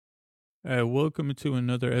Welcome to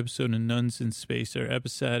another episode of Nuns in Space, our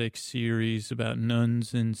episodic series about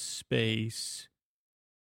nuns in space.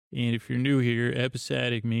 And if you're new here,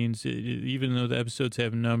 episodic means even though the episodes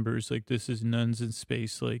have numbers, like this is Nuns in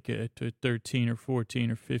Space, like 13 or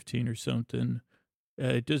 14 or 15 or something,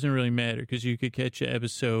 it doesn't really matter because you could catch an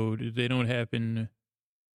episode. They don't happen,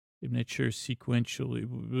 I'm not sure sequentially,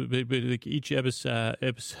 but like each episode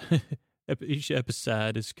each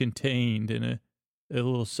episode is contained in a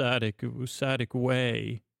little sodic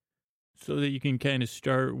way, so that you can kind of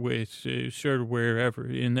start with start wherever,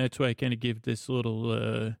 and that's why I kind of give this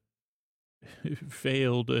little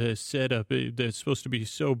failed setup that's supposed to be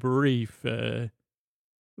so brief,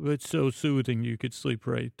 but so soothing you could sleep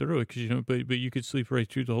right through it, because but you could sleep right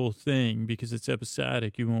through the whole thing because it's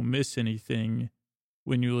episodic. You won't miss anything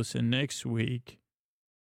when you listen next week.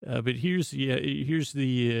 But here's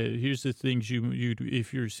the things you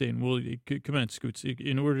if you're saying, well, come on, Scoots,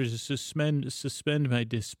 in order to suspend my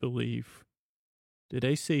disbelief. Did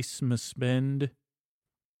I say suspend?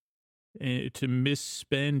 To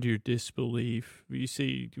misspend your disbelief. You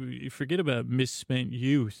see, you forget about misspent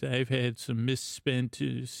youth. I've had some misspent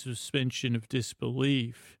suspension of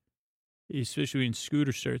disbelief, especially when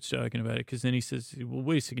Scooter starts talking about it, because then he says, well,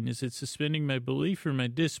 wait a second, is it suspending my belief or my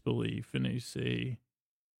disbelief? And I say,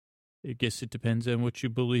 I guess it depends on what you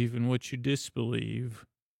believe and what you disbelieve.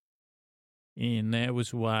 And that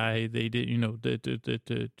was why they did,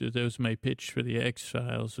 that was my pitch for the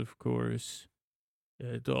X-Files, of course.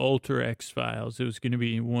 The Alter X-Files. It was going to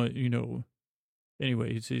be one,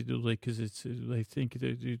 anyway, it's like, because it's, I think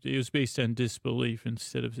it was based on disbelief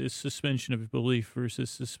instead of it's suspension of belief versus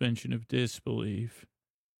suspension of disbelief.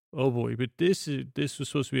 Oh boy, but this was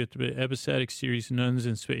supposed to be an episodic series, Nuns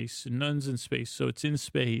in Space. Nuns in Space. So it's in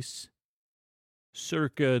space,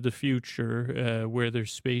 circa the future, where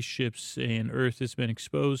there's spaceships and Earth has been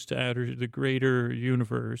exposed to the greater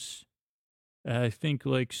universe. I think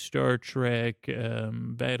like Star Trek,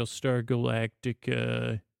 Battlestar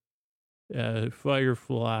Galactica,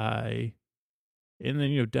 Firefly, and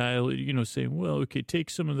then, dial it, saying, well, okay, take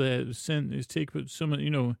some of that, take some of,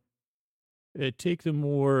 take the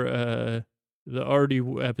more, the arty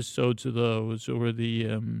episodes of those, or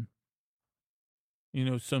the,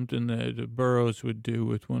 something that Burroughs would do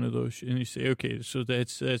with one of those. And you say, okay, so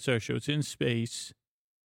that's our show. It's in space,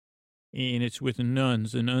 and it's with the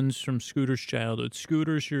nuns from Scooter's childhood.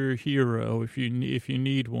 Scooter's your hero if you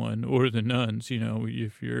need one, or the nuns,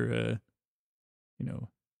 if you're,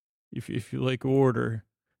 if you like order.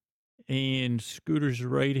 And Scooter's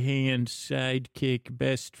right-hand sidekick,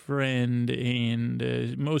 best friend,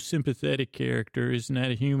 and most sympathetic character is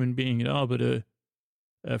not a human being at all, but a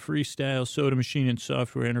freestyle soda machine and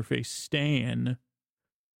software interface Stan.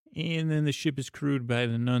 And then the ship is crewed by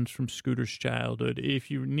the nuns from Scooter's childhood.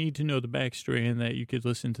 If you need to know the backstory on that, you could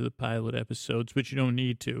listen to the pilot episodes, but you don't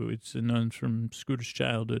need to. It's the nuns from Scooter's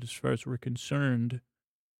childhood as far as we're concerned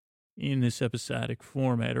in this episodic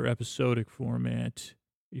format or episodic format,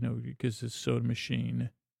 because it's soda machine.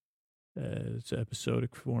 It's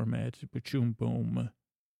episodic format. Boom, boom.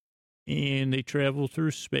 And they travel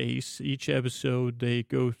through space. Each episode, they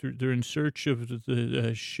go through, they're in search of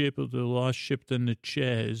the ship, of the lost ship, the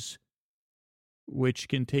Natchez, which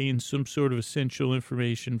contains some sort of essential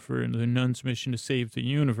information for the nuns' mission to save the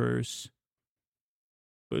universe.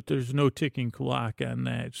 But there's no ticking clock on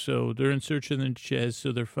that. So they're in search of the Natchez,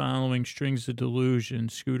 so they're following strings of delusion.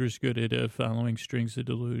 Scooter's good at following strings of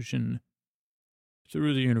delusion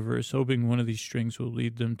through the universe, hoping one of these strings will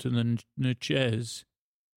lead them to the Natchez.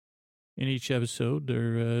 In each episode,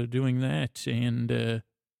 they're doing that, and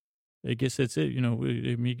I guess that's it.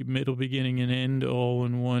 Middle, beginning, and end, all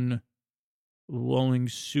in one lulling,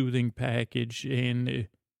 soothing package. And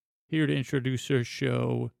here to introduce our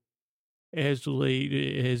show, as late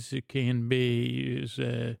as it can be, is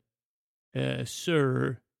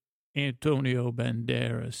Sir Antonio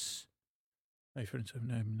Banderas. My friends,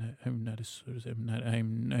 I'm not a sir.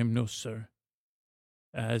 I'm no sir.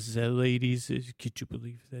 As ladies, could you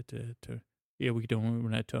believe that? Yeah, we're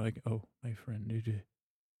not talking. Oh, my friend.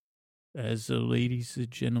 As ladies, the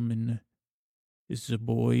gentlemen, the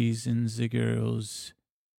boys and the girls,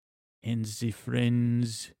 and the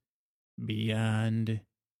friends beyond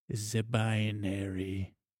the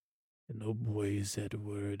binary. And oh boy, is that a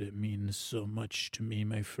word that means so much to me,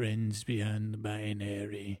 my friends beyond the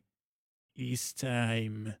binary. It's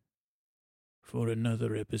time for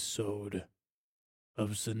another episode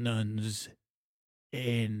of the Nuns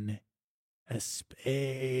in a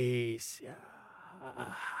Space.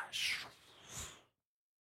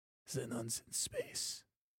 The Nuns in Space.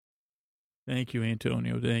 Thank you,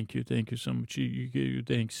 Antonio. Thank you. Thank you so much.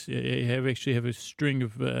 Thanks. I actually have a string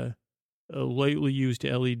of lightly used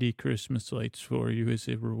LED Christmas lights for you as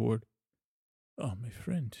a reward. Oh, my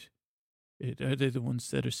friend. Are they the ones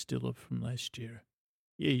that are still up from last year?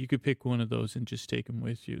 Yeah, you could pick one of those and just take them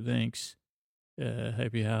with you. Thanks.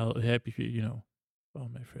 Happy, oh,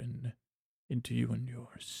 my friend, into you and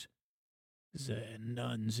yours. The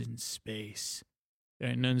nuns in space. All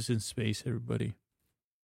right, nuns in space, everybody.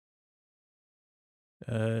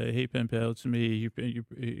 Hey, pen pal, it's me.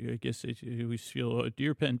 I guess I always feel,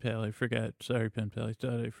 dear pen pal, I forgot. Sorry, pen pal.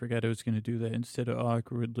 I forgot I was going to do that. Instead of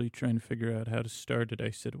awkwardly trying to figure out how to start it, I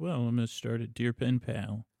said, well, I'm going to start it. Dear pen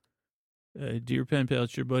pal. Dear pen pal,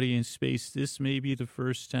 it's your buddy in space. This may be the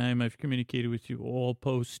first time I've communicated with you all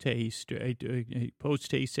post haste.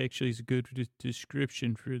 Post haste actually is a good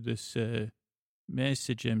description for this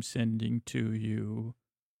message I'm sending to you.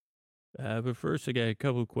 But first, I got a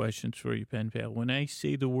couple of questions for you, pen pal. When I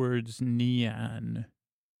say the words neon,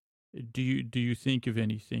 do you think of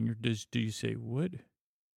anything, or do you say what?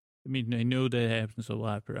 I mean, I know that happens a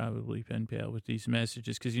lot, probably, pen pal, with these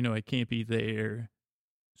messages, because I can't be there,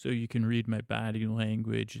 so you can read my body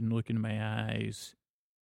language and look in my eyes.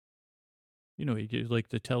 You get like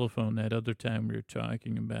the telephone that other time we were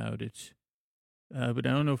talking about it. But I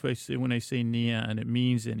don't know if when I say neon, it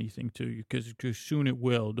means anything to you, because soon it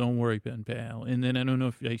will. Don't worry, pen pal. And then I don't know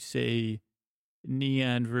if I say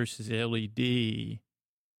neon versus LED,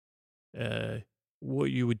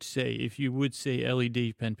 what you would say. If you would say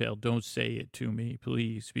LED, pen pal, don't say it to me,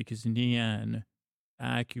 please, because neon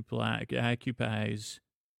occupies.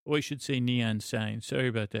 Oh, I should say neon sign. Sorry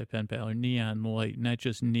about that, pen pal. Or neon light, not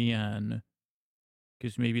just neon.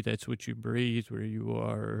 Because maybe that's what you breathe where you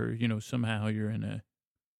are, or, somehow you're in a...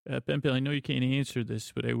 pen pal, I know you can't answer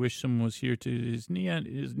this, but I wish someone was here to...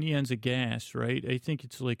 Neon's a gas, right? I think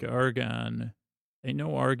it's like argon. I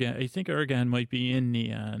know argon. I think argon might be in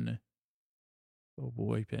neon. Oh,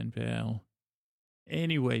 boy, pen pal.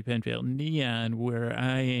 Anyway, pen pal, neon, where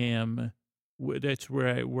I am... That's where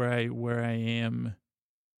I am...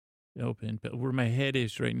 Oh, pen pal, where my head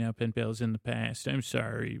is right now, pen pal, is in the past. I'm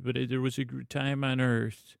sorry, but there was a time on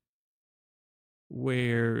Earth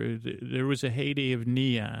where there was a heyday of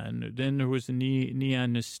neon. Then there was a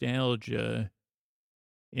neon nostalgia,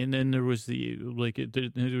 and then there was there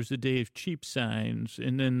was the day of cheap signs,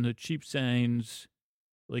 and then the cheap signs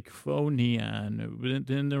like faux neon. But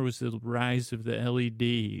then there was the rise of the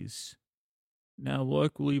LEDs. Now,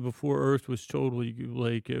 luckily, before Earth was totally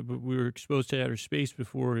but we were exposed to outer space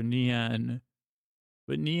before neon.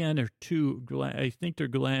 But neon are I think they're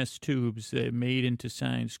glass tubes that made into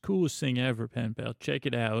signs. Coolest thing ever, pen pal. Check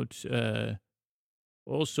it out.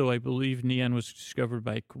 Also, I believe neon was discovered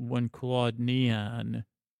by one Claude Neon.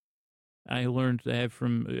 I learned that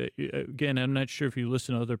from, again, I'm not sure if you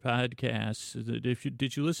listen to other podcasts.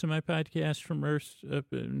 Did you listen to my podcast from Earth,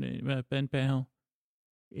 pen pal?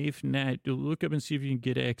 If not, look up and see if you can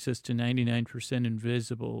get access to 99%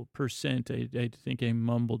 invisible. I think I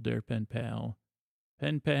mumbled there, pen pal.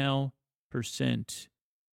 Pen pal, percent.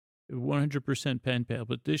 100% pen pal.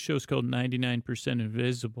 But this show's called 99%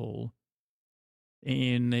 invisible.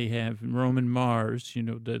 And they have Roman Mars,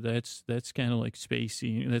 that's kind of like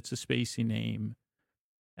spacey. That's a spacey name.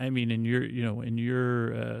 I mean, in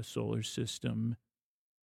your solar system.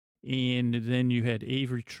 And then you had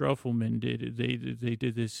Avery Trufelman they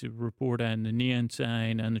did this report on the neon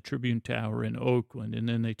sign on the Tribune Tower in Oakland, and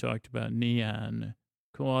then they talked about neon,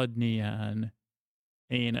 Claude Neon,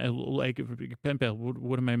 and I like pen pal.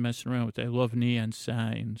 What am I messing around with? I love neon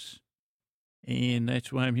signs, and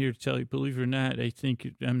that's why I'm here to tell you. Believe it or not, I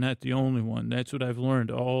think I'm not the only one. That's what I've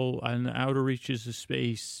learned all on the outer reaches of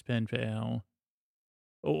space, pen pal.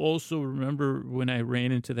 Oh, also remember when I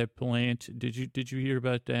ran into that plant? Did you hear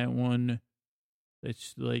about that one?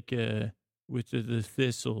 That's like with the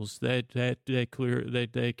thistles that got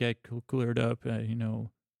cleared up.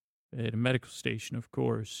 At a medical station, of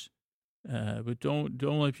course. But don't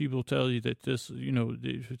let people tell you that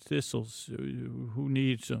the thistles. Who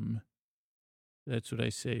needs them? That's what I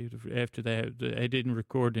say. After that, I didn't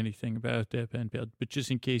record anything about that, pen pal. But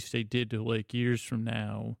just in case they did, like years from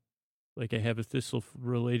now. Like I have a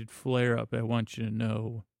thistle-related flare-up, I want you to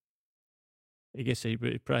know. I guess it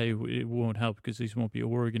won't help because these won't be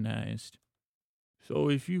organized. So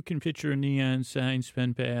if you can picture a neon sign,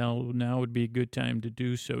 pen pal, now would be a good time to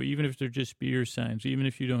do so, even if they're just beer signs, even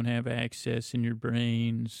if you don't have access in your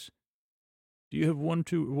brains. Do you have one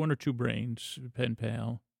or two brains, pen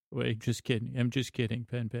pal? Wait, just kidding. I'm just kidding,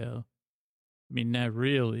 pen pal. I mean, not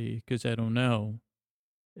really, because I don't know.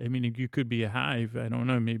 I mean, you could be a hive. I don't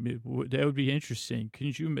know. Maybe that would be interesting.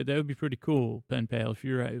 That would be pretty cool, pen pal. If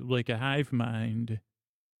you're like a hive mind,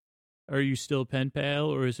 are you still pen pal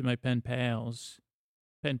or is it my pen pals?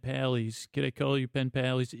 Pen pallies. Could I call you pen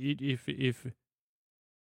pallies? If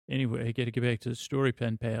anyway, I got to get back to the story,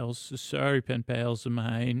 pen pals. Sorry, pen pals of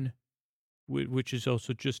mine, which is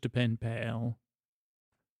also just a pen pal.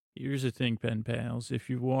 Here's the thing, pen pals. If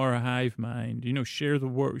you are a hive mind, share the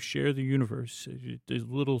world, share the universe. The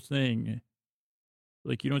little thing.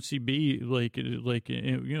 Like you don't see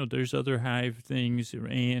there's other hive things or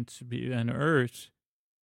ants on Earth,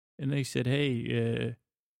 and they said, hey,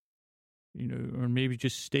 or maybe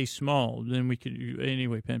just stay small. Then we could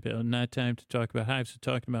anyway. Pen pal, not time to talk about hives.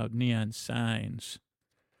 We're talking about neon signs.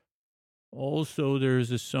 Also,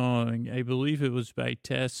 there's a song. I believe it was by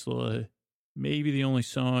Tesla. Maybe the only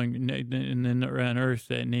song, and then on Earth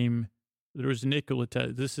that name. There was Nikola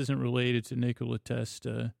Tesla. This isn't related to Nikola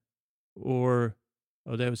Tesla, or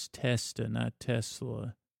that was Testa, not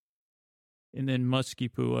Tesla. And then Musky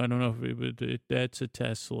Poo. I don't know if that's a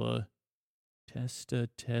Tesla.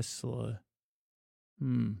 Tesla.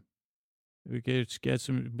 It's got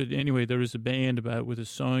some, but anyway, there was a band with a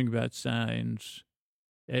song about signs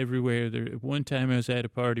everywhere. One time I was at a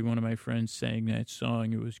party, one of my friends sang that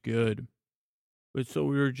song. It was good. But so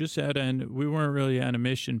we were just we weren't really on a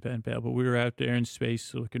mission, pen pal, but we were out there in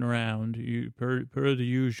space looking around, per the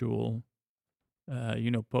usual,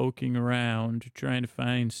 poking around, trying to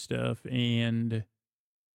find stuff. And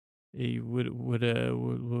what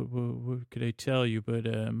could I tell you?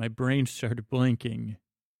 But my brain started blinking.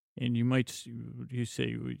 And you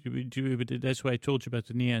say, but that's why I told you about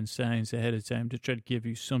the neon signs ahead of time to try to give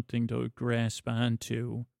you something to grasp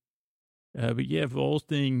onto. But yeah, of all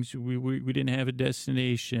things, we didn't have a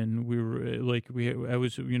destination. We were I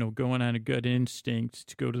was, going on a gut instinct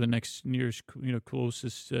to go to the nearest,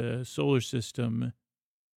 closest solar system.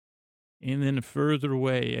 And then further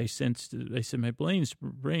away, I said my brain,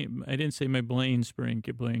 I didn't say my brain's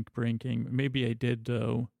blinking. Maybe I did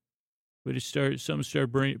though. But something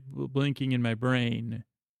started blinking in my brain.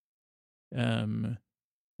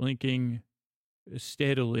 Blinking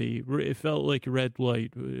steadily. It felt like a red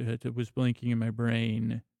light that was blinking in my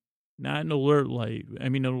brain. Not an alert light. I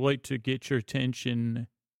mean, a light to get your attention,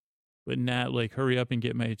 but not like hurry up and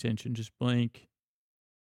get my attention. Just blink.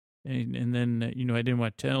 And then, I didn't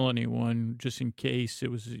want to tell anyone just in case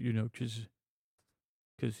it was, because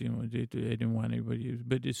I didn't want anybody.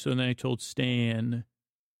 But so then I told Stan.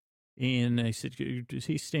 And I said,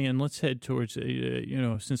 hey, Stan, let's head towards,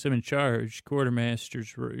 since I'm in charge,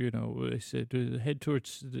 quartermasters, I said, head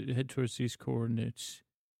towards these coordinates.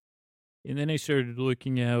 And then I started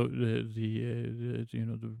looking out the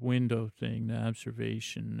window thing, the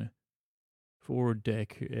observation forward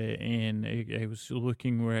deck. And I was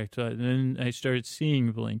looking where I thought, and then I started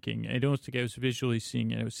seeing blinking. I don't think I was visually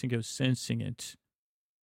seeing it. I think I was sensing it.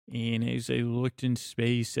 And as I looked in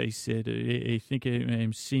space, I said, I think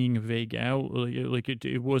I'm seeing a vague out, like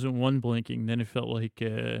it wasn't one blinking. Then it felt like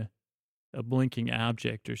a blinking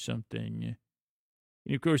object or something.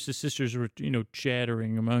 And of course, the sisters were,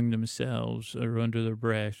 chattering among themselves or under their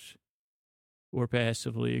breath or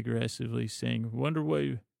passively aggressively saying, wonder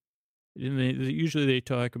why. And usually they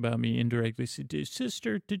talk about me indirectly. Say,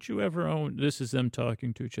 sister, did you ever own, this is them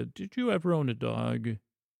talking to each other. Did you ever own a dog?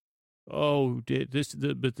 Oh, but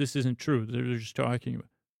this isn't true. They're just talking about.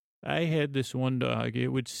 I had this one dog. It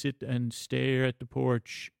would sit and stare at the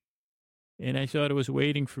porch, and I thought it was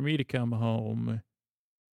waiting for me to come home,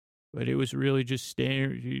 but it was really just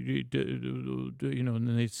staring. And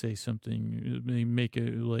then they'd say something. They make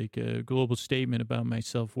a global statement about my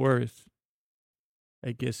self-worth.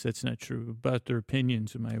 I guess that's not true about their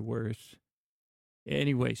opinions of my worth.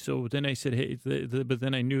 Anyway, so then I said, hey, but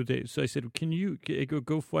then I knew that. So I said, can you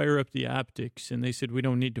go fire up the optics? And they said, we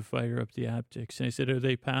don't need to fire up the optics. And I said, are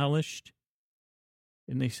they polished?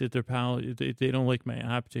 And they said they're polished. They don't like my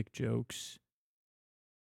optic jokes.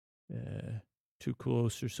 Too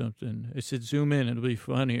close or something. I said, zoom in, it'll be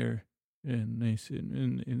funnier. And they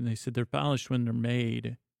said they're polished when they're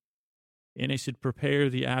made. And I said,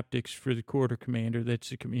 prepare the optics for the quarter commander.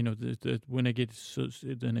 That's, when I get,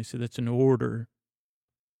 then I said, that's an order.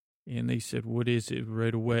 And they said, what is it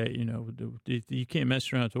right away? You can't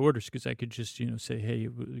mess around with orders because I could just, say, hey,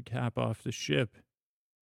 hop off the ship.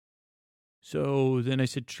 So then I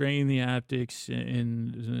said, train the optics.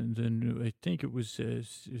 And then I think it was, I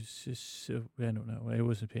don't know. I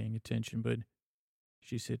wasn't paying attention, but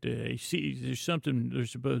she said, see, there's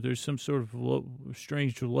some sort of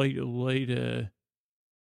strange light. And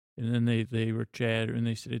then they were chattering and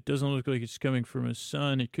they said, it doesn't look like it's coming from a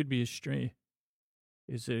sun. It could be a strange.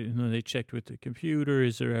 Is there, they checked with the computer,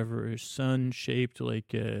 is there ever a sun shaped like,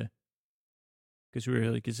 because we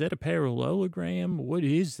were like, is that a parallelogram? What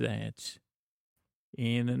is that?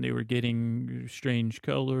 And then they were getting strange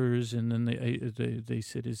colors, and then they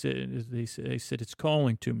said, I said, it's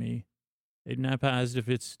calling to me. I'm not positive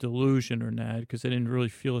it's delusion or not, because I didn't really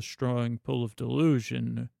feel a strong pull of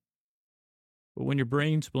delusion. But when your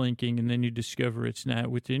brain's blinking and then you discover it's not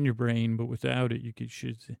within your brain, but without it,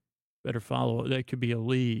 should better follow. That could be a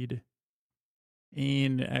lead.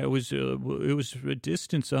 And it was a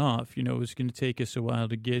distance off, it was going to take us a while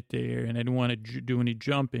to get there. And I didn't want to do any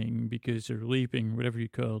jumping or leaping, whatever you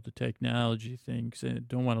call it, the technology thing, because I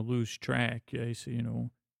don't want to lose track. I say,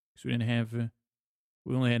 because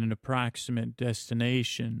we only had an approximate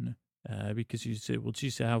destination. Because you said, well,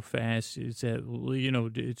 geez, how fast is that?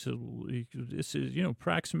 This is,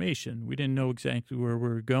 approximation. We didn't know exactly where we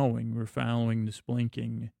were going. We're following this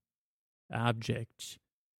blinking object.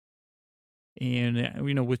 And,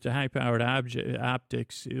 with the high-powered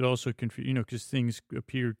optics, it also confused, because things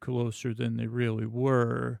appeared closer than they really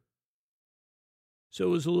were. So it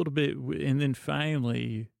was a little bit, and then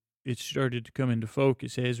finally, it started to come into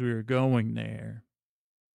focus as we were going there.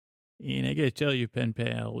 And I got to tell you, pen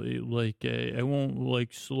pal, I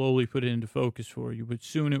won't, slowly put it into focus for you, but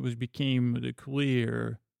soon it became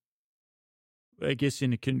clear, I guess,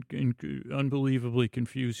 in unbelievably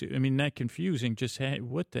confusing. I mean, not confusing, just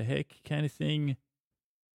what the heck kind of thing.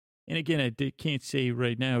 And again, can't say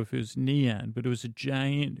right now if it was neon, but it was a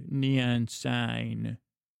giant neon sign.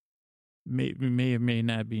 May or may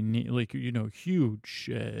not be huge.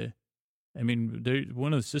 I mean,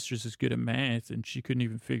 one of the sisters is good at math, and she couldn't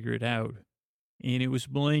even figure it out. And it was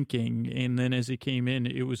blinking, and then as it came in,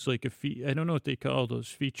 it was like I don't know what they call those,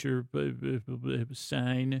 feature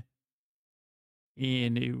sign.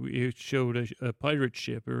 And it showed a pirate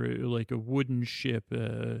ship, or like a wooden ship.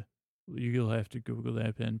 You'll have to Google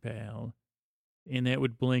that, pen pal. And that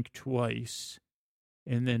would blink twice,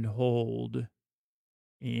 and then hold,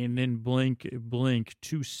 and then blink,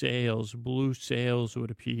 two sails, blue sails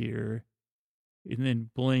would appear. And then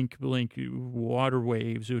blink, water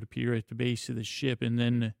waves would appear at the base of the ship, and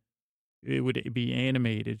then it would be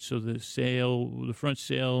animated. So the front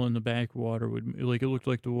sail and the back water it looked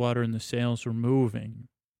like the water and the sails were moving.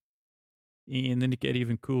 And then it got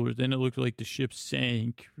even cooler. Then it looked like the ship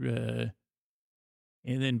sank. And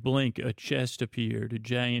then blink, a chest appeared, a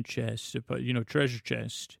giant chest, treasure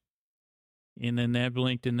chest. And then that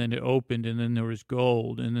blinked, and then it opened, and then there was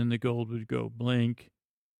gold, and then the gold would go blink,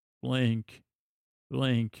 blink,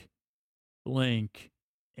 blink, blink.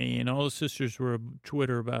 And all the sisters were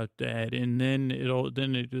Twitter about that. And then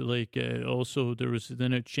also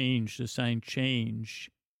then it changed, the sign changed.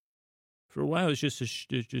 For a while, it was just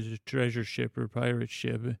a treasure ship or pirate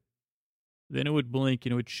ship. Then it would blink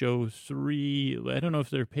and it would show three, I don't know if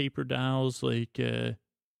they're paper dolls, it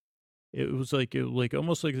was like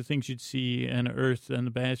almost like the things you'd see on Earth, on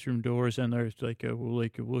the bathroom doors on Earth, it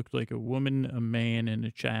looked like a woman, a man, and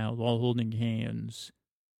a child all holding hands.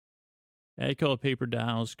 I call it paper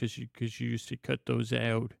dolls because you used to cut those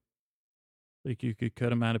out. Like you could cut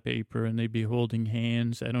them out of paper and they'd be holding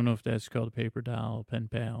hands. I don't know if that's called a paper doll, pen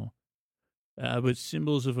pal. But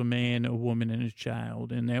symbols of a man, a woman, and a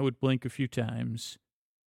child. And that would blink a few times.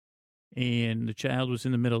 And the child was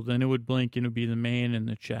in the middle. Then it would blink and it would be the man and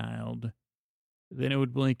the child. Then it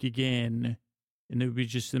would blink again and it would be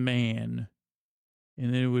just the man.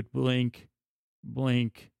 And then it would blink,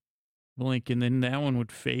 blink, blink, and then that one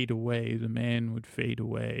would fade away. The man would fade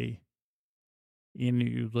away. And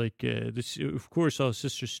you this, of course, all the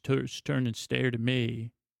sisters turned and stared at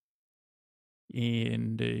me.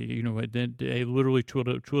 And, I literally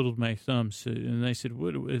twiddled my thumbs. And I said,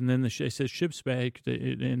 what? And then I said, ship's back.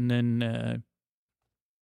 And then, and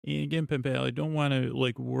again, pen pal, I don't want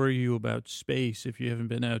to worry you about space if you haven't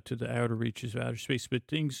been out to the outer reaches of outer space, but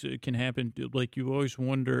things can happen. You always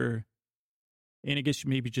wonder. And I guess you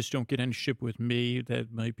maybe just don't get on a ship with me.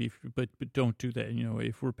 That might be, but don't do that.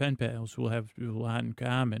 If we're pen pals, we'll have a lot in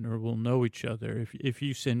common, or we'll know each other. If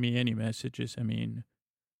you send me any messages,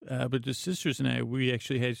 but the sisters and I, we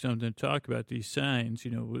actually had something to talk about these signs.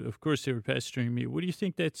 Of course they were pestering me. What do you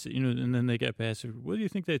think that's, and then they got passive. What do you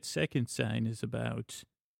think that second sign is about?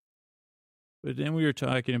 But then we were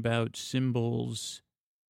talking about symbols.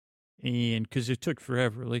 And because it took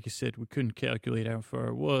forever, like I said, we couldn't calculate how far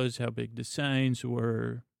it was, how big the signs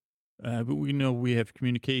were. But we know we have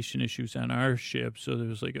communication issues on our ship. So there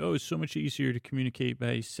was it's so much easier to communicate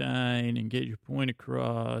by sign and get your point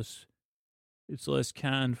across. It's less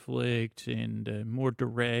conflict and more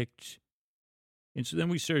direct. And so then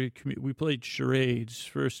we played charades,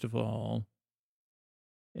 first of all.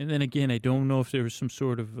 And then again, I don't know if there was some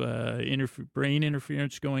sort of brain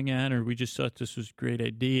interference going on, or we just thought this was a great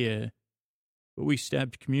idea. But we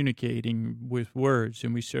stopped communicating with words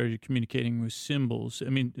and we started communicating with symbols. I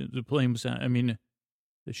mean, the plane was on, I mean,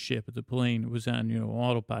 the ship, the plane was on,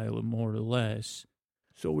 autopilot more or less.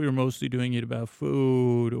 So we were mostly doing it about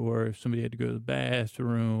food, or if somebody had to go to the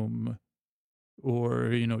bathroom,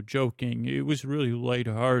 or, joking. It was really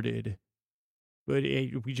lighthearted. But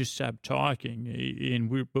we just stopped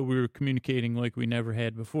talking, but we were communicating like we never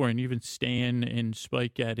had before. And even Stan and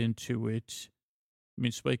Spike got into it. I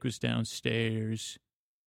mean, Spike was downstairs.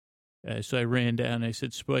 So I ran down and I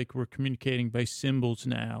said, Spike, we're communicating by symbols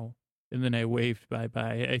now. And then I waved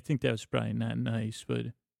bye-bye. I think that was probably not nice, but,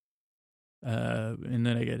 and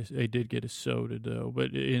then I did get a soda though.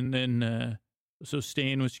 So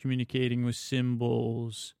Stan was communicating with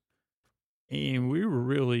symbols. And we were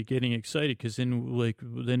really getting excited because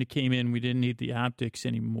then it came in, we didn't need the optics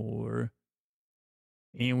anymore.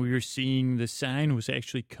 And we were seeing the sign was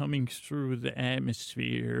actually coming through the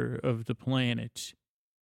atmosphere of the planet.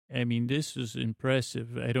 I mean, this is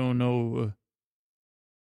impressive. I don't know.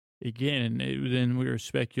 Again, then we were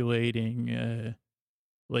speculating,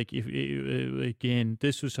 again,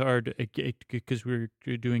 this was hard because we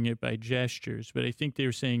were doing it by gestures, but I think they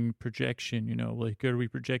were saying projection, are we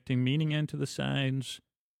projecting meaning onto the signs?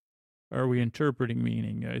 Are we interpreting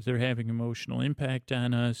meaning? Is there having emotional impact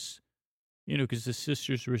on us? Because the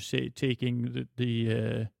sisters were taking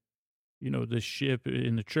the ship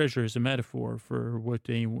and the treasure as a metaphor for what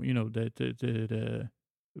they, maybe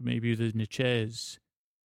the Niches,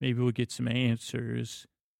 maybe we'll get some answers.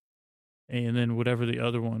 And then whatever the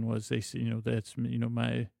other one was, they said, that's,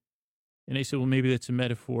 and they said, well, maybe that's a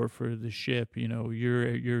metaphor for the ship.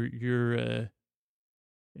 You're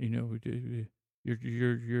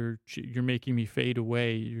making me fade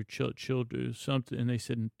away. Your children, something. And they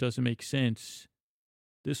said, it doesn't make sense.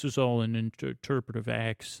 This was all an interpretive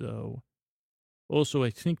acts, though. Also, I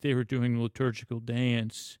think they were doing liturgical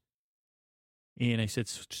dance. And I said,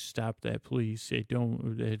 stop that, please. I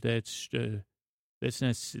don't, that's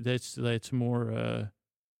more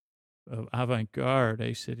avant-garde.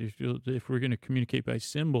 I said, if we're going to communicate by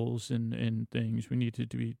symbols and things, we need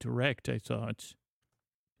to be direct, I thought.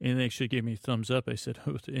 And they actually gave me a thumbs up. I said,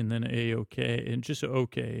 oh, and then A-OK, and just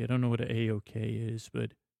okay. I don't know what an A-OK is,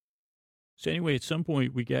 but. So anyway, at some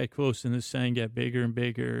point we got close and the sign got bigger and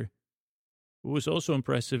bigger. It was also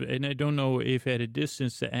impressive, and I don't know if at a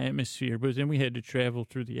distance the atmosphere, but then we had to travel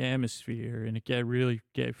through the atmosphere, and it got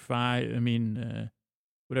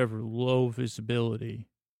low visibility.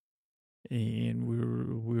 And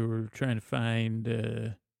we were trying to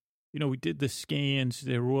find, we did the scans.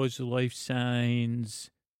 There was life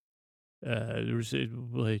signs. There was I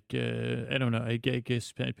don't know. I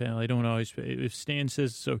guess, pal, I don't always, if Stan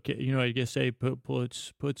says it's okay, I guess I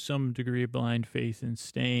put some degree of blind faith in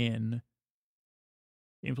Stan.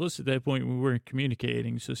 And plus, at that point, we weren't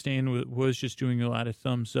communicating. So Stan was just doing a lot of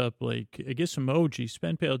thumbs up, I guess emojis.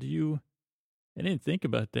 Pen pal, I didn't think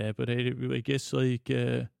about that, but I guess I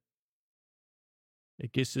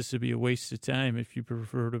guess this would be a waste of time if you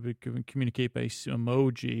prefer to communicate by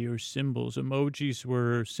emoji or symbols. Emojis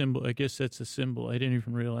were symbol. I guess that's a symbol. I didn't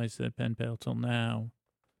even realize that, pen pal, till now.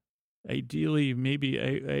 Ideally, maybe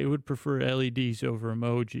I would prefer LEDs over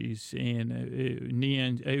emojis, and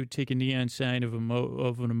neon. I would take a neon sign of an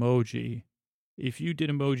emoji. If you did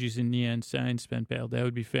emojis and neon signs, pen pal, that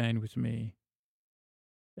would be fine with me.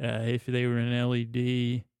 If they were an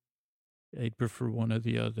LED, I'd prefer one or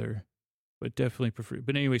the other, but definitely prefer.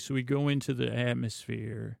 But anyway, so we go into the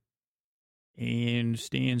atmosphere, and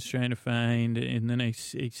Stan's trying to find, and then I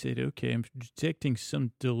said, okay, I'm detecting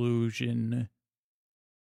some delusion.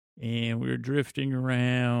 And we were drifting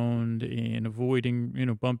around and avoiding,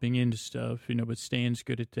 bumping into stuff, but Stan's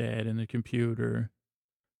good at that and the computer.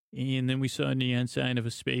 And then we saw a neon sign of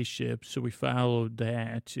a spaceship, so we followed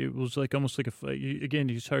that. It was almost like again,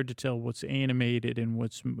 it's hard to tell what's animated and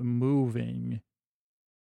what's moving.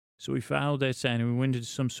 So we followed that sign and we went into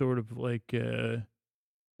some sort of a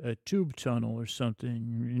tube tunnel or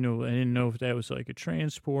something. I didn't know if that was a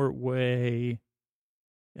transport way.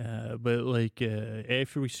 But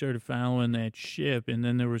after we started following that ship, and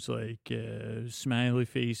then there was smiley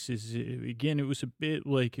faces. Again, it was a bit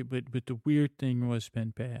but the weird thing was,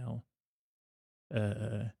 pen pal,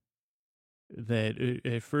 that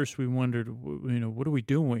at first we wondered, what are we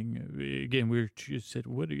doing? Again, we just said,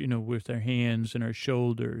 with our hands and our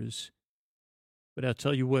shoulders. But I'll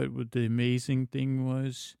tell you what the amazing thing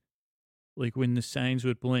was, when the signs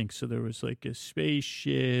would blink. So there was a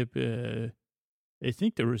spaceship, I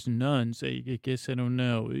think there was Nuns. I guess I don't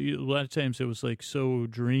know. A lot of times it was like so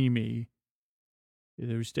dreamy.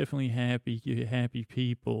 There was definitely happy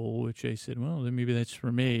people, which I said, well, then maybe that's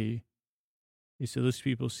for me. He said, those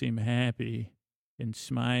people seem happy and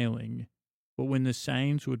smiling. But when the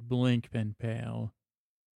signs would blink, pen pal,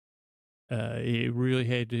 it really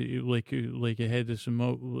had to, like it had this,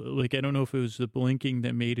 like, I don't know if it was the blinking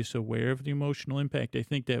that made us aware of the emotional impact. I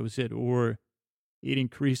think that was it, or it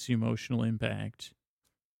increased the emotional impact.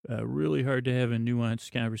 Really hard to have a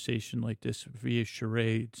nuanced conversation like this via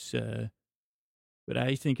charades. But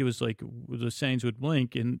I think it was like the signs would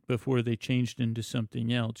blink and before they changed into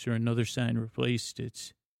something else or another sign replaced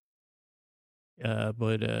it.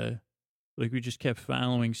 But like we just kept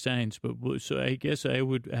following signs. But so I guess I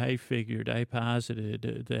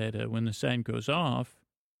posited that when the sign goes off,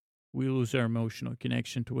 we lose our emotional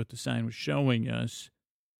connection to what the sign was showing us.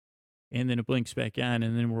 And then it blinks back on,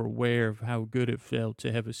 and then we're aware of how good it felt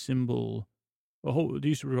to have a symbol.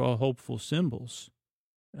 These were all hopeful symbols.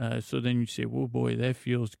 So then you say, "Whoa, boy, that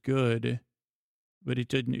feels good," but it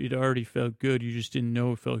didn't. It already felt good. You just didn't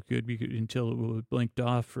know it felt good until it blinked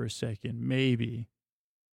off for a second. Maybe,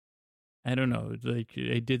 I don't know. Like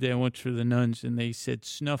I did that once for the nuns, and they said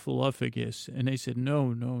snuffleupagus, and they said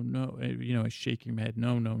no, no, no. You know, I was shaking my head,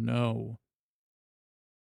 no, no, no.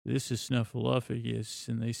 This is snuffleupagus,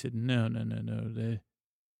 and they said no, no, no, no.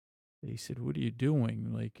 They said, what are you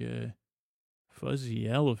doing? Like a fuzzy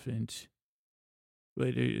elephant.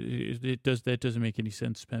 But that doesn't make any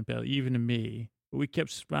sense, pen pal, even to me. But we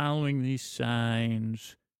kept following these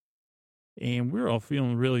signs, and we're all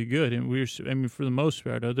feeling really good. And I mean, for the most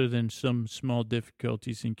part, other than some small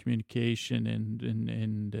difficulties in communication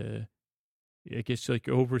and I guess like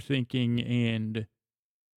overthinking and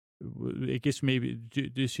I guess maybe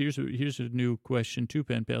here's a new question too,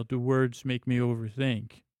 pen pal. Do words make me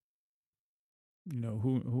overthink? You know,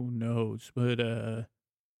 who knows? But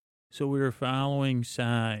so we were following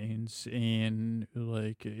signs, and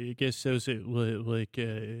like I guess I was like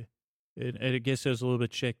I guess I was a little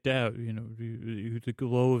bit checked out. You know, the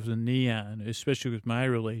glow of the neon, especially with my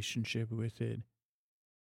relationship with it.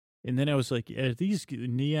 And then I was like, are these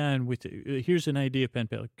neon with, here's an idea, pen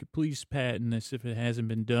pal. Please patent this if it hasn't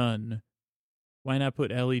been done. Why not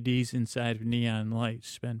put LEDs inside of neon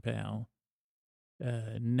lights, pen pal?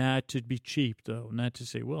 Not to be cheap, though. Not to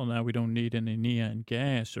say, well, now we don't need any neon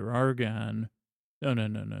gas or argon. No, no,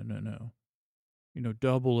 no, no, no, no. You know,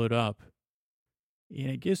 double it up.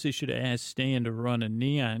 And I guess they should have asked Stan to run a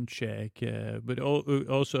neon check. But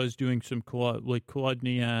also I was doing some Claude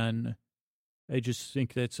Neon. I just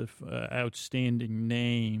think that's a outstanding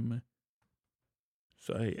name.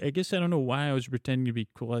 So I guess I don't know why I was pretending to be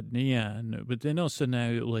Claude Neon, but then all of a sudden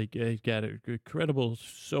I got a incredible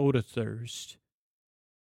soda thirst.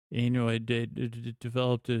 And, you know, I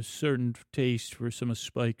developed a certain taste for some of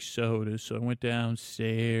Spike's soda, so I went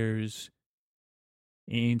downstairs,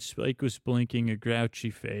 and Spike was blinking a grouchy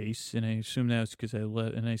face, and I assumed that was because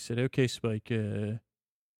and I said, okay, Spike,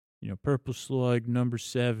 you know, Purple Slug number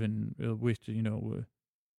 7 with, you know,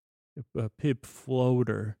 a pip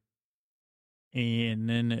floater. And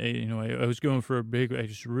then, you know, I was going for I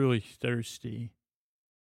was really thirsty.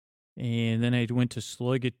 And then I went to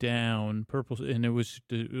slug it down, purple, and it was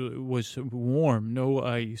warm, no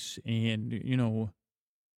ice. And, you know,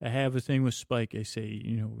 I have a thing with Spike. I say,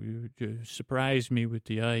 you know, you surprise me with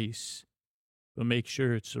the ice, but make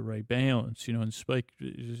sure it's the right balance, you know. And Spike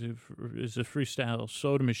is a freestyle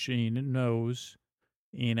soda machine and knows,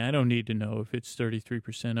 and I don't need to know if it's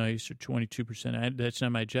 33% ice or 22%. That's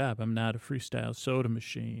not my job. I'm not a freestyle soda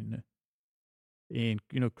machine. And,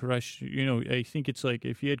 you know, crushed, you know, I think it's like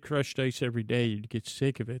if you had crushed ice every day, you'd get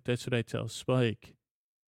sick of it. That's what I tell Spike.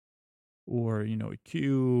 Or, you know, a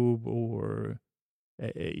cube or,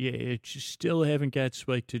 yeah, just still haven't got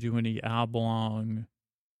Spike to do any oblong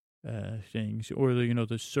things, or the, you know,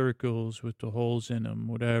 the circles with the holes in them,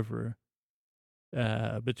 whatever.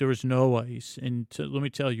 But there was no ice. And let me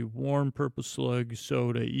tell you, warm Purple Slug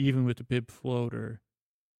soda, even with the pip floater,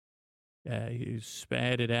 he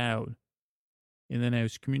spat it out. And then I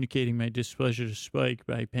was communicating my displeasure to Spike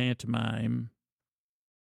by pantomime.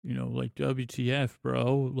 You know, like, WTF,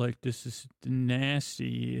 bro? Like, this is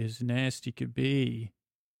nasty as nasty could be.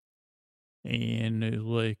 And it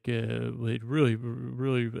really,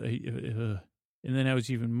 and then I was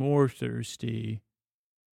even more thirsty.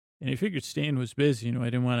 And I figured Stan was busy. You know, I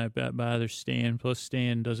didn't want to bother Stan. Plus,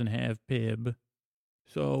 Stan doesn't have Pib.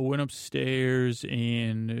 So I went upstairs,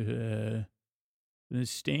 and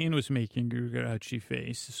Stan was making a grouchy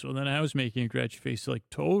face. So then I was making a grouchy face, like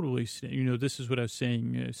totally, you know, this is what I was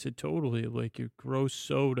saying. I said totally like a gross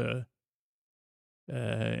soda.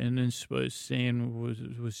 And then Stan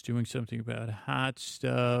was doing something about hot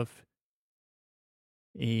stuff.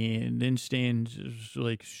 And then Stan was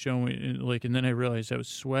like showing, like, and then I realized I was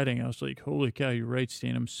sweating. I was like, holy cow, you're right,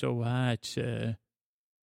 Stan, I'm so hot. And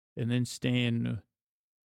then Stan,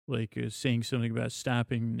 like, saying something about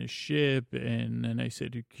stopping the ship. And then I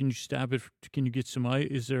said, can you stop it? Can you get some ice?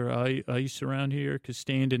 Is there ice around here? Because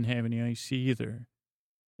Stan didn't have any ice either.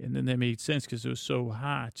 And then that made sense because it was so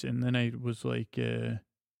hot. And then I was like, as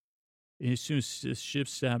soon as the ship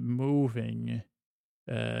stopped moving,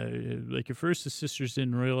 like at first the sisters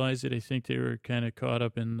didn't realize it. I think they were kind of caught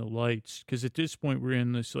up in the lights because at this point we're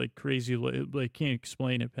in this like crazy, like can't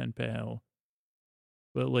explain it, pen pal,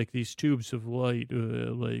 but like these tubes of light,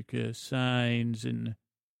 like signs and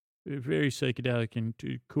very psychedelic and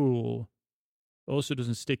cool. Also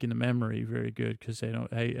doesn't stick in the memory very good because I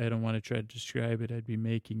don't want to try to describe it. I'd be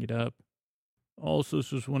making it up. Also,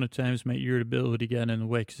 this was one of the times my irritability got in the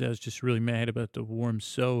way because I was just really mad about the warm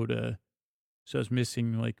soda. So I was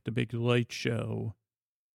missing like the big light show.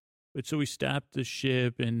 But so we stopped the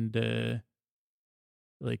ship and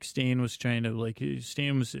like Stan was trying to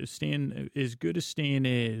Stan, as good as Stan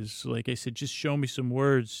is, like I said, just show me some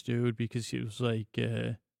words, dude, because he was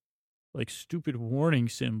like stupid warning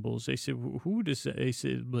symbols. I said, who does that? I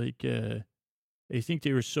said, like, I think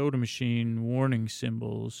they were soda machine warning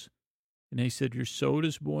symbols. And they said, your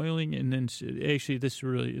soda's boiling? And then actually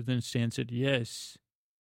then Stan said, yes.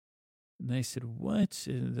 And I said, what?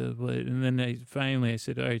 And then I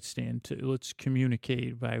said, all right, Stan, let's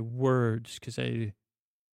communicate by words. Because I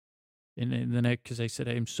said,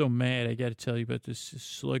 I'm so mad. I got to tell you about this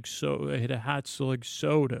slug soda. I had a hot slug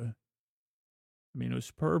soda. I mean, it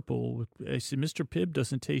was purple. I said, Mr. Pibb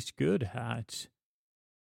doesn't taste good hot.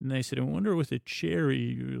 And I said, I wonder with a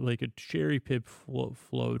cherry, like a cherry Pibb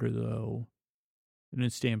floater, though. And then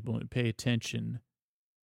Stan, pay attention.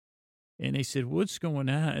 And they said, what's going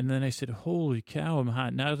on? And then I said, holy cow, I'm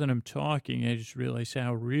hot. Now that I'm talking, I just realized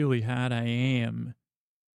how really hot I am.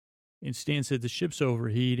 And Stan said, the ship's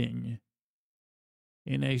overheating.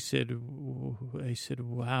 And I said,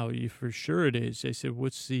 wow, for sure it is. I said,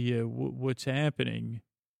 what's happening?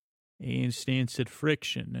 And Stan said,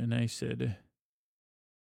 friction. And I said,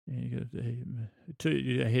 I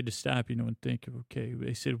had to stop, and think, okay.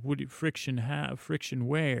 I said, friction how? Friction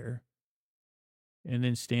where? And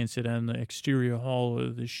then Stan said, on the exterior hull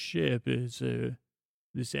of the ship is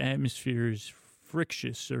this atmosphere is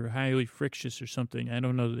frictious or highly frictious or something. I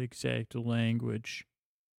don't know the exact language.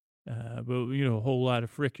 But a whole lot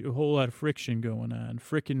of friction going on,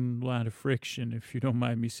 frickin' lot of friction, if you don't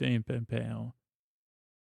mind me saying, pen pal.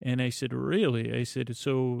 And I said, really? I said,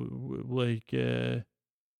 so like, and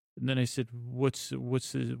then I said, what's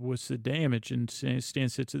the damage? And Stan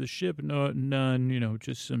said, to the ship, no, none.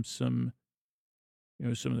 Just some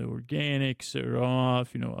some of the organics are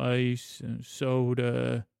off. Ice and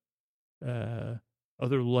soda,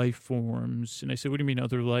 other life forms. And I said, what do you mean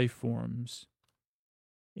other life forms?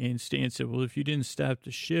 And Stan said, well, if you didn't stop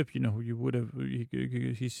the ship, you would have,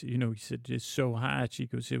 he said, it's so hot. He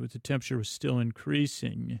goes, the temperature was still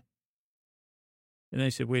increasing. And I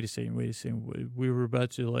said, wait a second. We were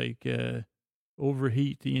about to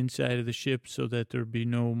overheat the inside of the ship so that there'd be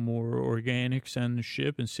no more organics on the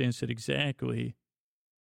ship. And Stan said, exactly.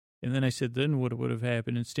 And then I said, then what would have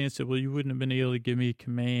happened? And Stan said, well, you wouldn't have been able to give me a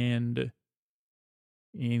command.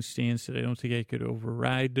 And Stan said, I don't think I could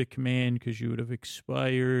override the command because you would have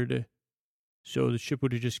expired. So the ship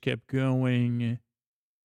would have just kept going.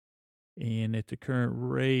 And at the current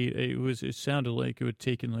rate, it sounded like it would have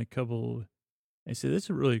taken like a couple. I said,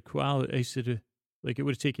 that's a really quality. I said, like it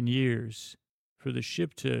would have taken years for the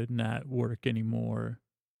ship to not work anymore.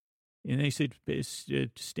 And they said,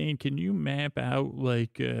 Stan, can you map out I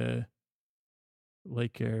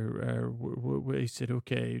said,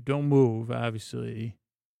 okay, don't move, obviously.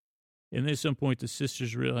 And at some point, the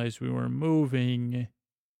sisters realized we weren't moving,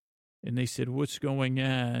 and they said, what's going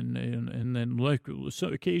on? And then, so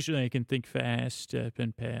occasionally I can think fast,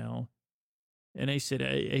 pen pal. And I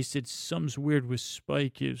said, something's weird with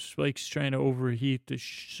Spike. Spike's trying to overheat the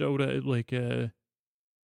soda,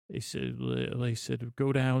 I said,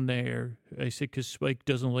 go down there. I said, because Spike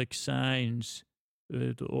doesn't like signs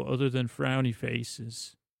other than frowny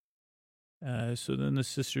faces. So then the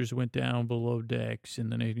sisters went down below decks,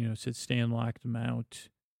 and then I, said, Stan locked them out,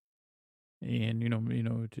 and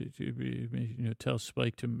to tell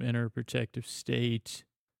Spike to enter a protective state.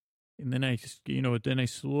 And then I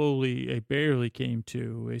barely came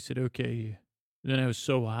to. I said, okay. Then I was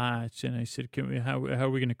so hot, and I said, how are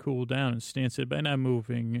we going to cool down? And Stan said, by not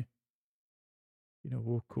moving.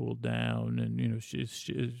 we'll cool down. And,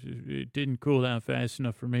 it didn't cool down fast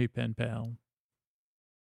enough for me, pen pal.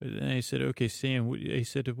 But then I said, okay, Stan, I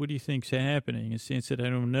said, what do you think's happening? And Stan said, I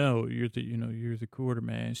don't know. You're the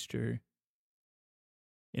quartermaster.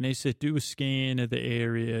 And I said, do a scan of the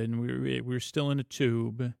area. And we were still in a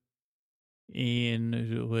tube. And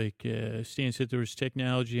Stan said there was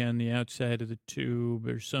technology on the outside of the tube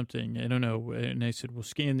or something. I don't know. And I said, well,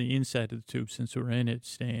 scan the inside of the tube since we're in it,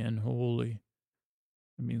 Stan. Holy.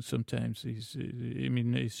 I mean, sometimes it's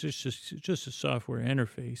just a software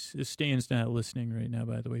interface. Stan's not listening right now,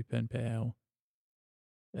 by the way, pen pal.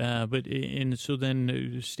 So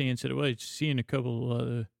then Stan said, well, it's seeing a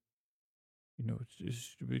couple,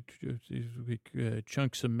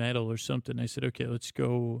 chunks of metal or something. I said, okay, let's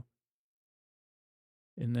go.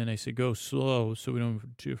 And then I said, go slow so we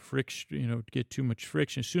don't get too much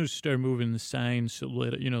friction. As soon as we started moving the signs, so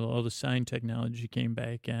all the sign technology came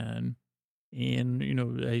back on. And,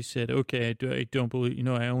 I said, okay, I don't believe,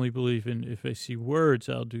 I only believe in if I see words,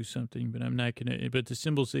 I'll do something, but I'm not going to, but the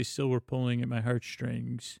symbols, they still were pulling at my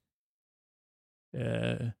heartstrings.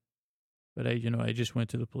 But I just went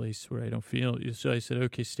to the place where I don't feel, so I said,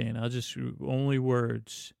 okay, Stan, I'll just, only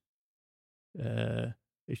words. I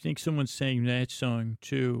think someone's saying that song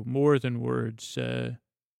too, more than words,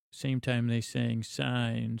 same time they sang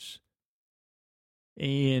signs.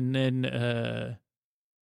 And then,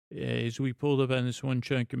 as we pulled up on this one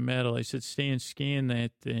chunk of metal, I said, Stan, scan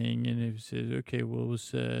that thing. And it said, okay, well, it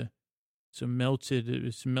was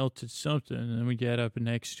melted something. And then we got up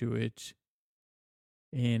next to it.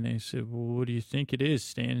 And I said, well, what do you think it is,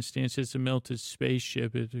 Stan? And Stan says it's a melted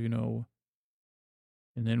spaceship, And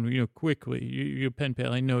then, quickly, you pen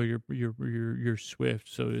pal, I know you're swift.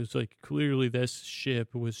 So it's like, clearly this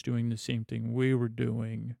ship was doing the same thing we were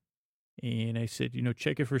doing. And I said,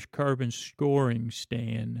 check it for carbon scoring,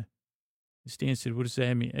 Stan. Stan said, what does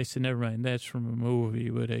that mean? I said, never mind, that's from a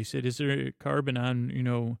movie. But I said, is there carbon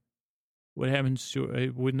on, what happens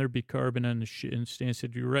to, wouldn't there be carbon on the ship? And Stan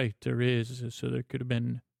said, you're right, there is. So there could have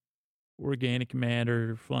been organic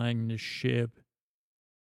matter flying the ship.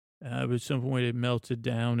 But at some point it melted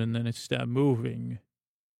down and then it stopped moving.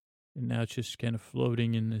 And now it's just kind of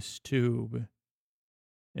floating in this tube.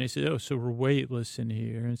 And I said, oh, so we're weightless in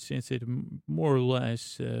here. And Stan said, more or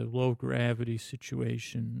less, low gravity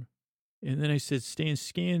situation. And then I said,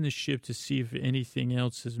 scan the ship to see if anything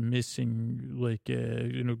else is missing.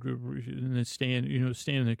 And then Stan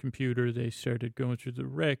in the computer, they started going through the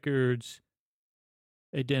records,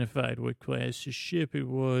 identified what class of ship it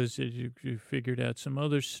was, figured out some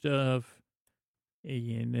other stuff.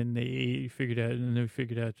 And then they figured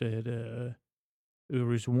out that there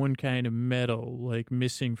was one kind of metal,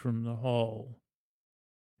 missing from the hull.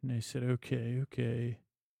 And I said, okay.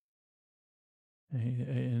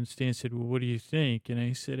 And Stan said, well, what do you think? And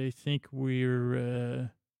I said, I think we could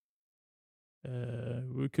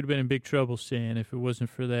have been in big trouble, Stan, if it wasn't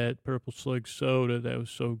for that purple slug soda that was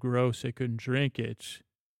so gross I couldn't drink it.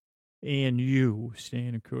 And you,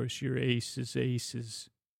 Stan, of course, your aces.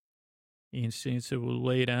 And Stan said, well,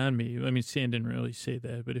 lay it on me. I mean, Stan didn't really say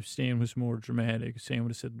that, but if Stan was more dramatic, Stan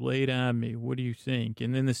would have said, lay it on me. What do you think?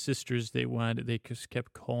 And then the sisters, they just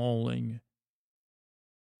kept calling.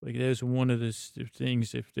 That was one of the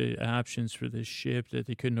things, if the options for this ship that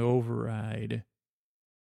they couldn't override.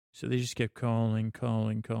 So they just kept calling.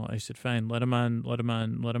 I said, fine, let them out, let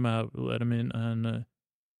them in on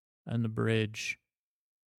the bridge.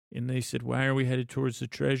 And they said, why are we headed towards the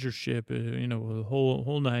treasure ship? A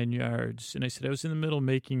whole 9 yards. And I said, I was in the middle of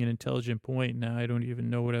making an intelligent point. Now I don't even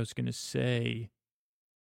know what I was going to say.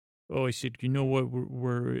 Oh, I said, you know what,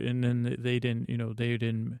 and then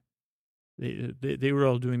they were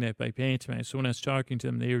all doing that by pantomime. So when I was talking to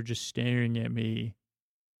them, they were just staring at me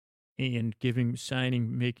and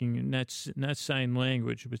making not sign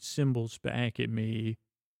language, but symbols back at me,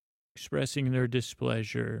 expressing their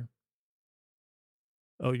displeasure.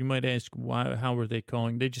 Oh, you might ask, why? How were they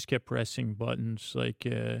calling? They just kept pressing buttons like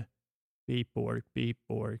beep, bork,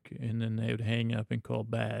 and then they would hang up and call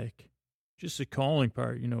back. Just the calling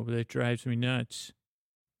part, that drives me nuts.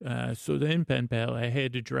 So then, pen pal, I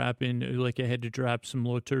had to drop some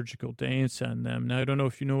liturgical dance on them. Now, I don't know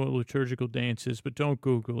if you know what liturgical dance is, but don't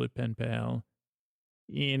Google it, pen pal.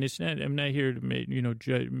 And I'm not here to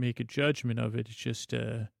make a judgment of it. It's just,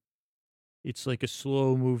 it's like a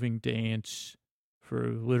slow moving dance for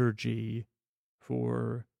liturgy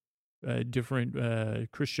for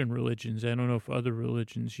different Christian religions. I don't know if other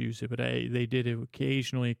religions use it, but they did it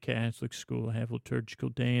occasionally at Catholic school, have liturgical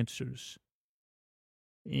dancers.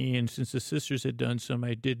 And since the sisters had done some,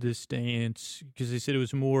 I did this dance because they said it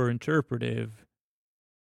was more interpretive.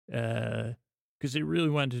 because they really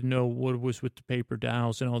wanted to know what was with the paper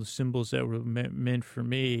dolls and all the symbols that were meant for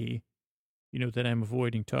me, that I'm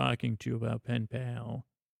avoiding talking to about pen pal,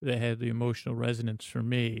 that had the emotional resonance for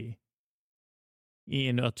me.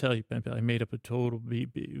 And I'll tell you, pen pal, I made up a total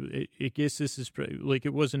I guess this is like,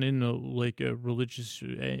 it wasn't in a religious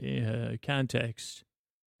context,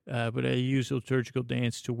 but I used liturgical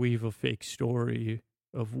dance to weave a fake story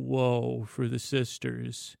of woe for the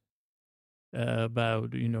sisters,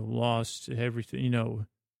 about, lost everything, so,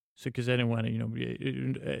 because I didn't want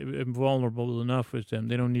to, I'm vulnerable enough with them.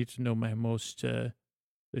 They don't need to know my most, the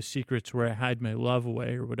secrets where I hide my love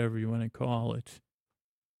away, or whatever you want to call it.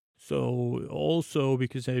 So also,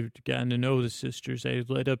 because I've gotten to know the sisters, I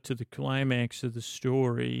led up to the climax of the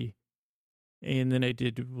story. And then I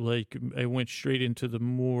did, I went straight into the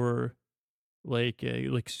more, like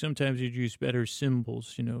sometimes you'd use better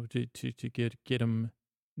symbols, to get them,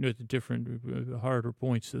 at the different harder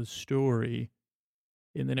points of the story.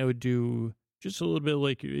 And then I would do just a little bit,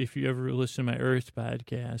 like if you ever listen to my Earth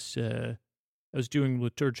podcast, I was doing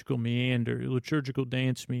liturgical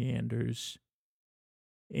dance meanders.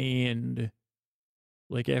 And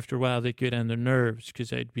like after a while, they'd get on their nerves,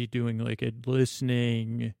 because I'd be doing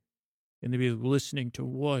listening, and they'd be listening to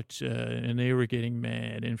what, and they were getting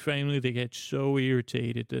mad. And finally, they got so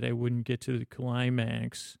irritated that I wouldn't get to the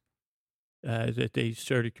climax, that they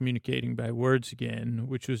started communicating by words again,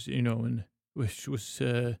 which was, which was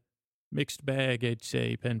mixed bag, I'd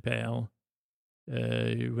say, pen pal.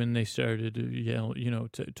 When they started to yell,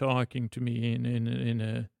 talking to me in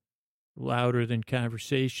a louder than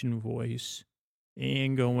conversation voice,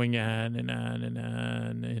 and going on and on and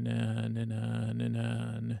on and on and on and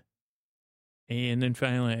on. And then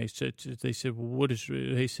finally they said, well,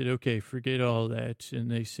 they said, okay, forget all that.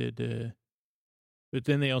 And they said, but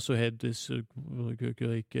then they also had this,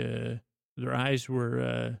 their eyes were,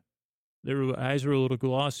 a little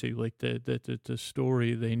glossy, like the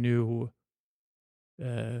story they knew,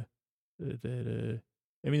 I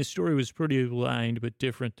mean, the story was pretty aligned, but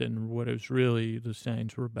different than what it was really, the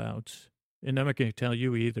signs were about. And I'm not going to tell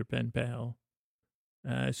you either, pen pal.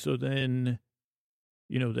 So then,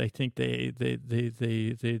 I think they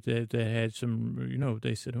had some,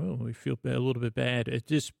 they said, oh, we feel a little bit bad at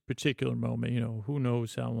this particular moment, who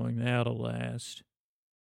knows how long that'll last.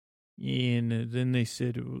 And then they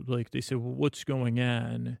said, well, what's going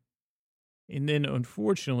on? And then,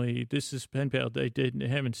 unfortunately, this is pen pal. I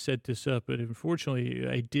haven't set this up, but unfortunately,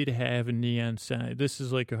 I did have a neon sign. This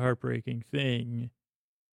is like a heartbreaking thing.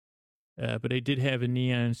 But I did have a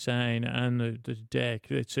neon sign on the deck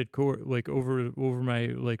that said, over my,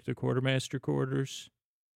 the quartermaster quarters.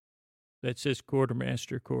 That says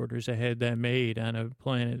quartermaster quarters. I had that made on a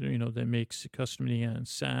planet, that makes custom neon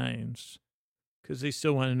signs, because they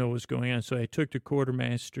still want to know what's going on. So I took the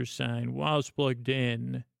quartermaster sign while it's plugged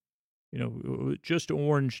in, just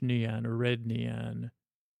orange neon or red neon,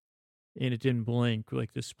 and it didn't blink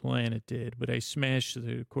like this planet did. But I smashed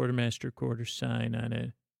the quartermaster quarter sign on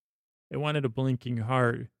it. I wanted a blinking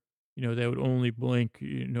heart, that would only blink,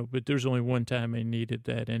 but there's only one time I needed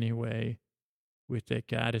that anyway, with that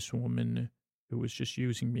goddess woman who was just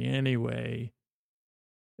using me anyway,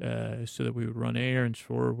 so that we would run errands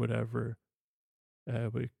for or whatever.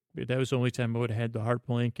 But that was the only time I would have had the heart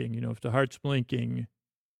blinking. If the heart's blinking,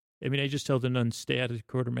 I mean, I just tell the nuns stay out of the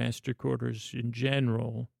quartermaster quarters in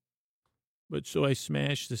general. But so I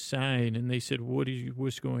smashed the sign, and they said,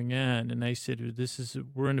 what's going on? And I said,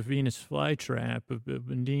 we're in a Venus flytrap, a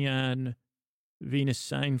neon Venus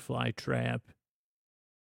sign flytrap.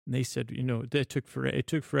 And they said, it took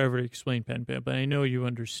forever to explain, pen pal, but I know you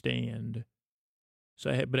understand.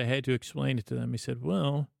 So I had to explain it to them. I said,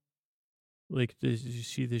 well, you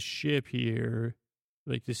see this ship here,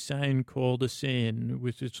 the sign called us in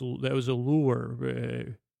with that was a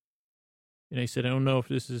lure. And I said, I don't know if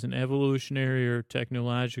this is an evolutionary or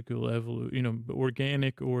technological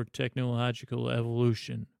organic or technological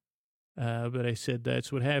evolution. But I said,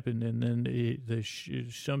 that's what happened. And then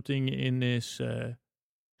something in this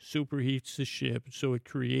superheats the ship, so it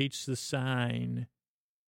creates the sign.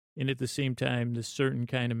 And at the same time, this certain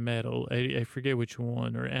kind of metal, I forget which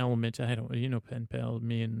one, or element, I don't, pen pal,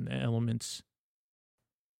 me and elements,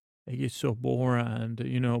 I get so boron, but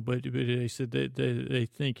I said that they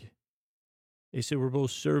think, they said we're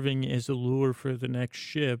both serving as a lure for the next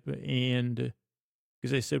ship, and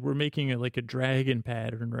because I said we're making it like a dragon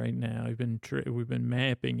pattern right now. We've been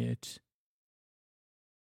mapping it,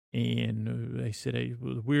 and I said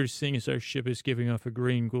the weirdest thing is our ship is giving off a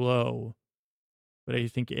green glow, but I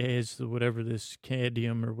think as whatever this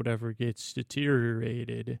cadmium or whatever gets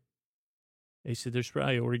deteriorated, They said there's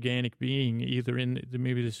probably organic being either in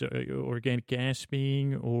maybe this organic gas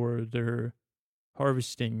being, or they're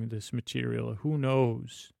harvesting this material. Who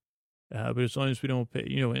knows? But as long as we don't pay,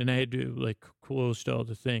 and I had to like closed all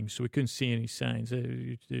the things, so we couldn't see any signs. But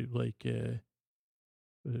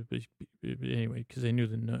anyway, because I knew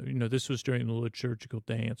this was during the liturgical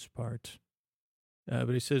dance part. But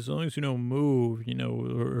he said, as long as we don't move,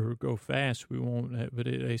 or go fast, we won't. But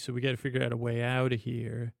I said, we got to figure out a way out of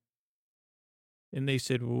here. And they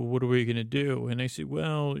said, well, what are we going to do? And I said,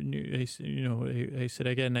 well, I said,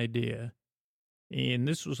 I got an idea. And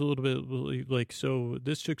this was a little bit like, so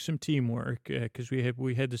this took some teamwork because we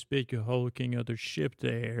had this big hulking other ship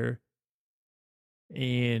there.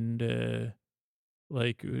 And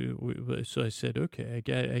so I said, okay, I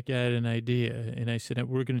got an idea. And I said,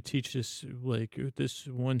 we're going to teach this, like this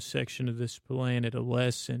one section of this planet a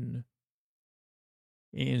lesson.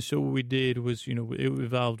 And so what we did was, it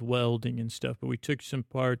involved welding and stuff, but we took some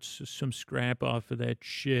parts, some scrap off of that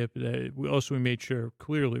ship. That we made sure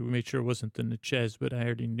it wasn't the Natchez, but I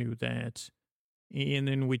already knew that. And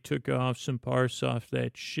then we took off some parts off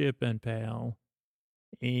that ship, and pal,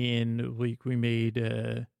 and we made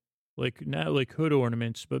not like hood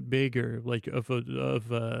ornaments, but bigger, like of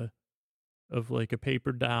like a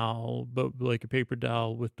paper doll, but like a paper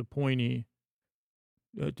doll with the pointy.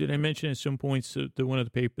 Did I mention at some points that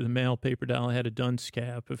the male paper doll had a dunce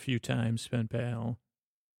cap a few times, pen pal?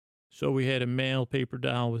 So we had a male paper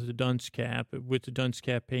doll with a dunce cap,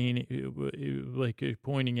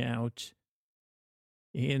 pointing out,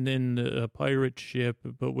 and then a pirate ship,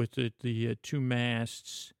 but with the two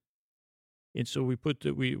masts. And so we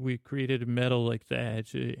we created a medal like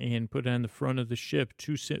that and put it on the front of the ship.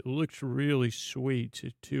 It looks really sweet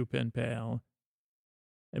too, pen pal.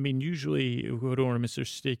 I mean, usually hood ornaments are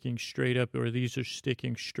sticking straight up, or these are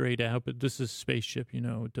sticking straight out, but this is a spaceship,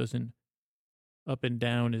 it doesn't, up and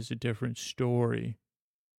down is a different story.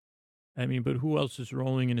 I mean, but who else is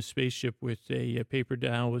rolling in a spaceship with a paper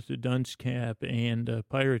doll with a dunce cap and a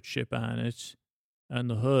pirate ship on it, on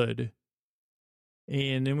the hood?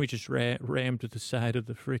 And then we just rammed to the side of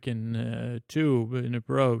the freaking tube, and it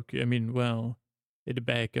broke. I mean, well, it had to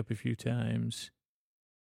back up a few times.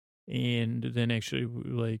 And then actually,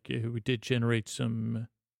 we did generate some,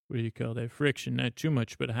 what do you call that, friction, not too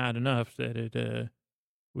much, but hot enough that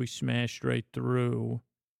we smashed right through.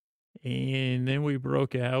 And then we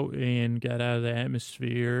broke out and got out of the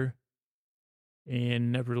atmosphere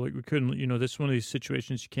and we couldn't, that's one of these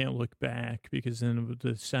situations you can't look back because then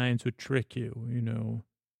the signs would trick you,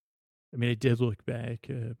 I mean, I did look back,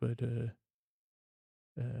 and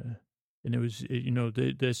it was,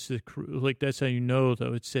 that's how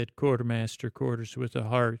though, it said quartermaster, quarters with a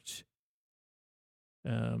heart.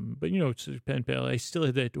 But it's a pen pal. I still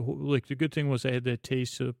had that, the good thing was I had that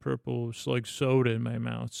taste of purple slug soda in my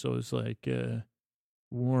mouth. So it's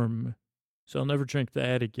warm. So I'll never drink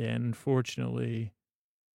that again, unfortunately.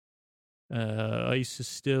 Ice is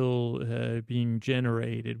still being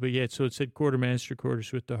generated. But yeah, so it said quartermaster,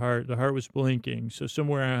 quarters with the heart. The heart was blinking. So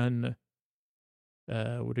somewhere on,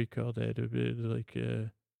 what do you call that?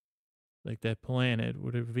 Like that planet,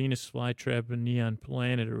 whatever, Venus flytrap, a neon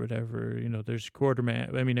planet or whatever, there's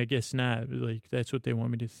quartermaster. I mean, I guess not. That's what they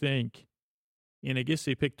want me to think. And I guess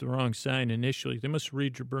they picked the wrong sign initially. They must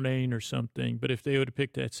read your brain or something. But if they would have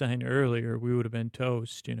picked that sign earlier, we would have been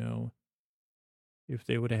toast, If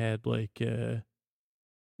they would have had like the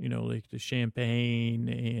champagne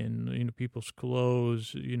and, people's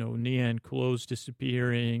clothes, neon clothes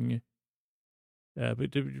disappearing.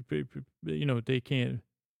 But they can't.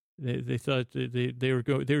 They thought they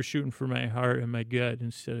were shooting for my heart and my gut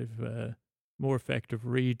instead of more effective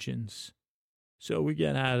regions. So we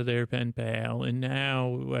got out of there, pen pal, and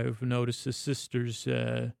now I've noticed the sisters.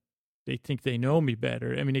 They think they know me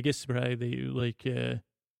better. I mean, I guess probably they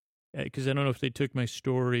because I don't know if they took my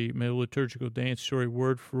story, my liturgical dance story,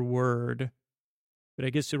 word for word, but I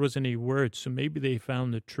guess there wasn't any words. So maybe they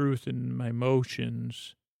found the truth in my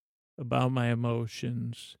emotions, about my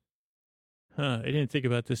emotions. I didn't think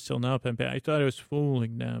about this till now, Pempe. I thought I was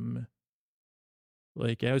fooling them.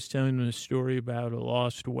 I was telling them a story about a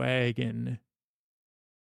lost wagon.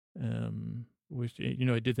 I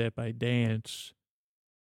did that by dance.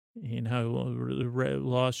 And how the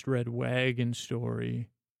lost red wagon story.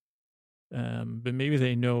 But maybe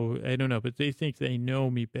they know, I don't know, but they think they know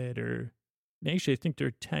me better. And actually, I think they're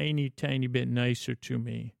a tiny, tiny bit nicer to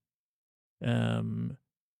me.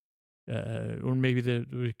 Or maybe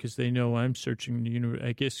because they know I'm searching the universe.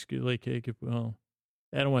 I guess, well,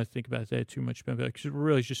 I don't want to think about that too much, because we're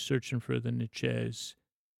really just searching for the Natchez.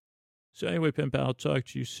 So anyway, Pimp, I'll talk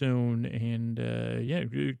to you soon, and yeah,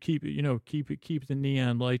 keep the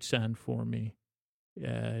neon lights on for me.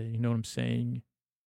 You know what I'm saying?